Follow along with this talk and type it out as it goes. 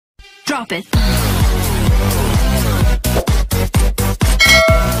Drop it.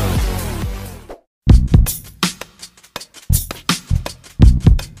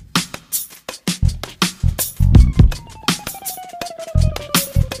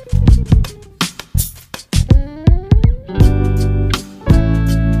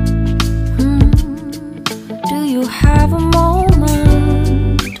 Do you have a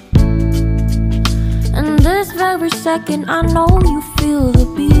moment? In this very second, I know you feel the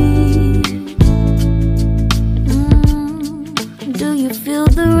beat. Do you feel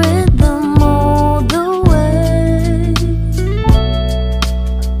the rhythm all the way?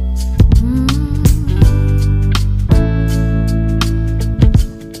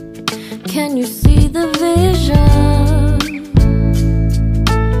 Can you see the vision?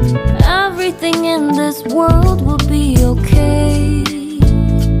 Everything in this world will be okay.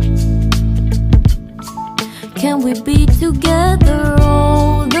 Can we be together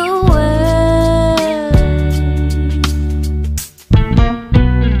all the way?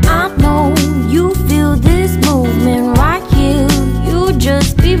 I know you feel this movement right here. You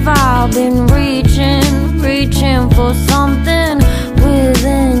just be vibing, reaching for something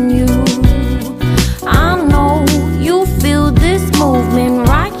within you. I know you feel this movement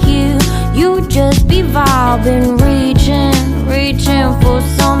right here. You just be vibing, reaching for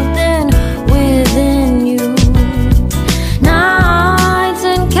something within you. Nights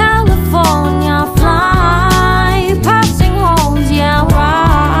in California, fly passing homes, yeah,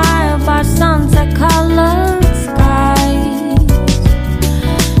 right by sunset-colored skies.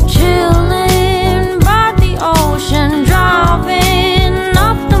 Chilling by the ocean, driving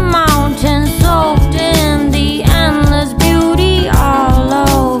up the mountain, soaked in the endless beauty all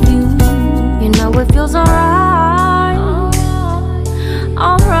of you. You know it feels alright,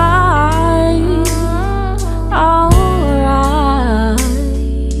 alright, alright.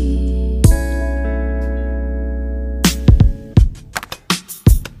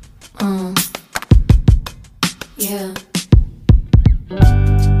 Yeah.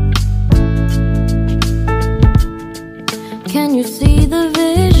 Can you see the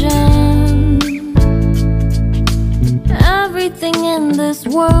vision? Everything in this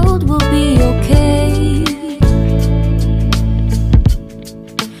world will be okay.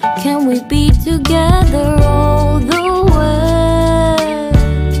 Can we be together all the way?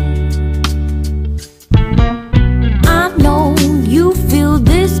 I know you feel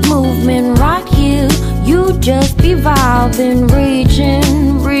this movement right here. You just be vibing,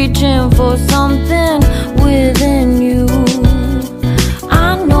 reaching for something within you.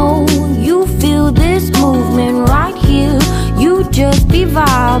 I know you feel this movement right here. You just be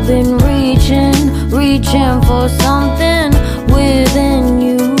vibing, reaching for something within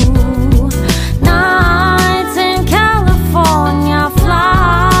you. Nights in California,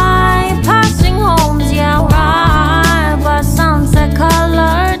 fly passing homes, yeah, right by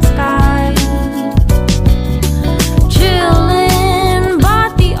sunset-colored skies. Chilling by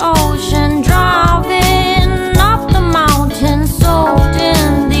the ocean, driving up the mountain, soaked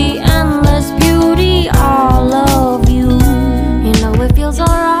in the endless beauty all of you. You know it feels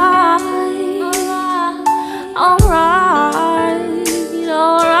alright, alright,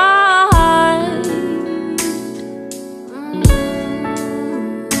 alright.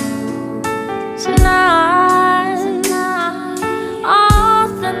 Tonight, oh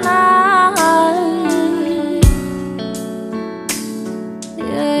tonight,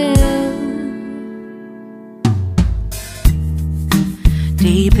 yeah.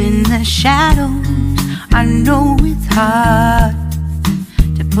 Deep in the shadows, I know it's hard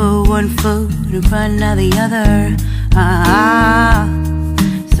to put one foot in front of the other.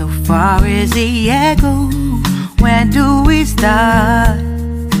 So far as the echo, where do we start?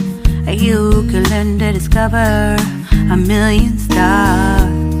 You can learn to discover a million stars.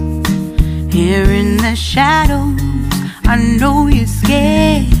 Here in the shadows, I know you're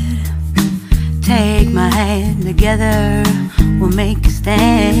scared. Take my hand, together we'll make a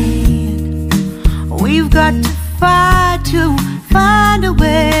stand. We've got to fight to find a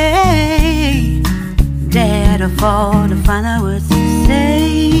way. Dare to fall to find out what to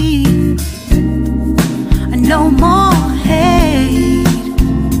say. No more hate.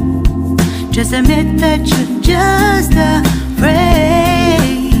 Just admit that you're just afraid.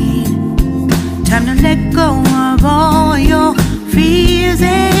 Time to let go of all your fears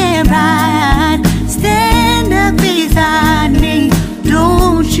and pride. Stand up beside me,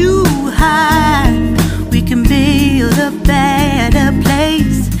 don't you hide. We can build a better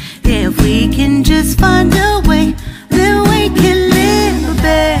place. If we can just find a way, then we can live a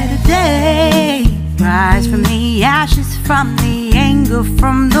better day. Rise from the ashes, from the anger,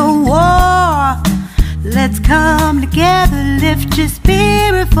 from the war. lift your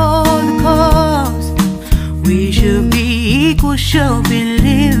spirit for the cause. We should be equal, should be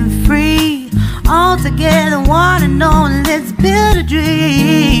living free. All together, one and all, let's build a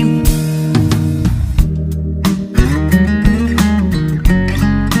dream.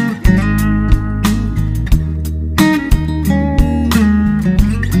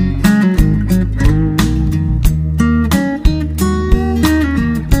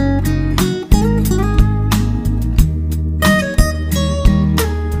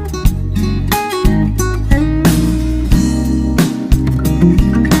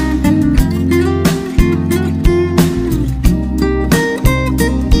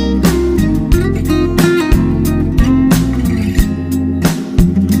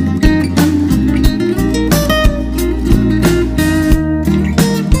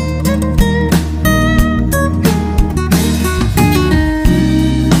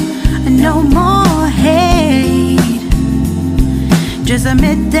 Just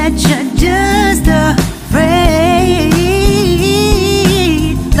admit that you're just afraid.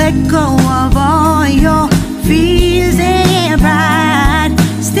 Let go of all your fears and pride.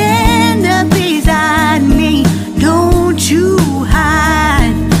 Stand up beside me, don't you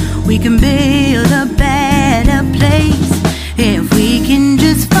hide. We can build a better place if we can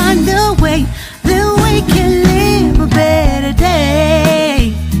just find a way. Then we can live a better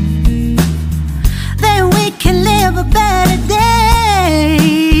day. Then we can live a better day.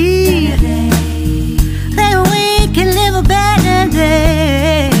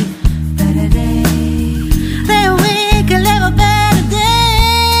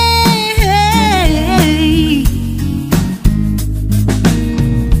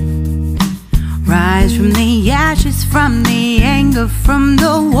 Rise from the ashes, from the anger, from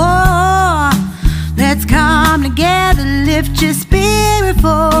the war. Let's come together, lift your spirit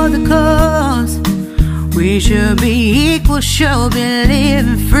for the cause. We should be equal, should be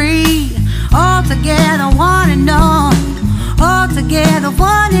living free. All together, one and all. All together,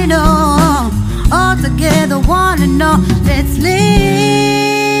 one and all. All together, one and all. Let's live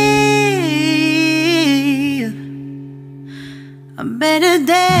a better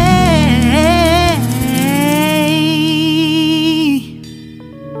day.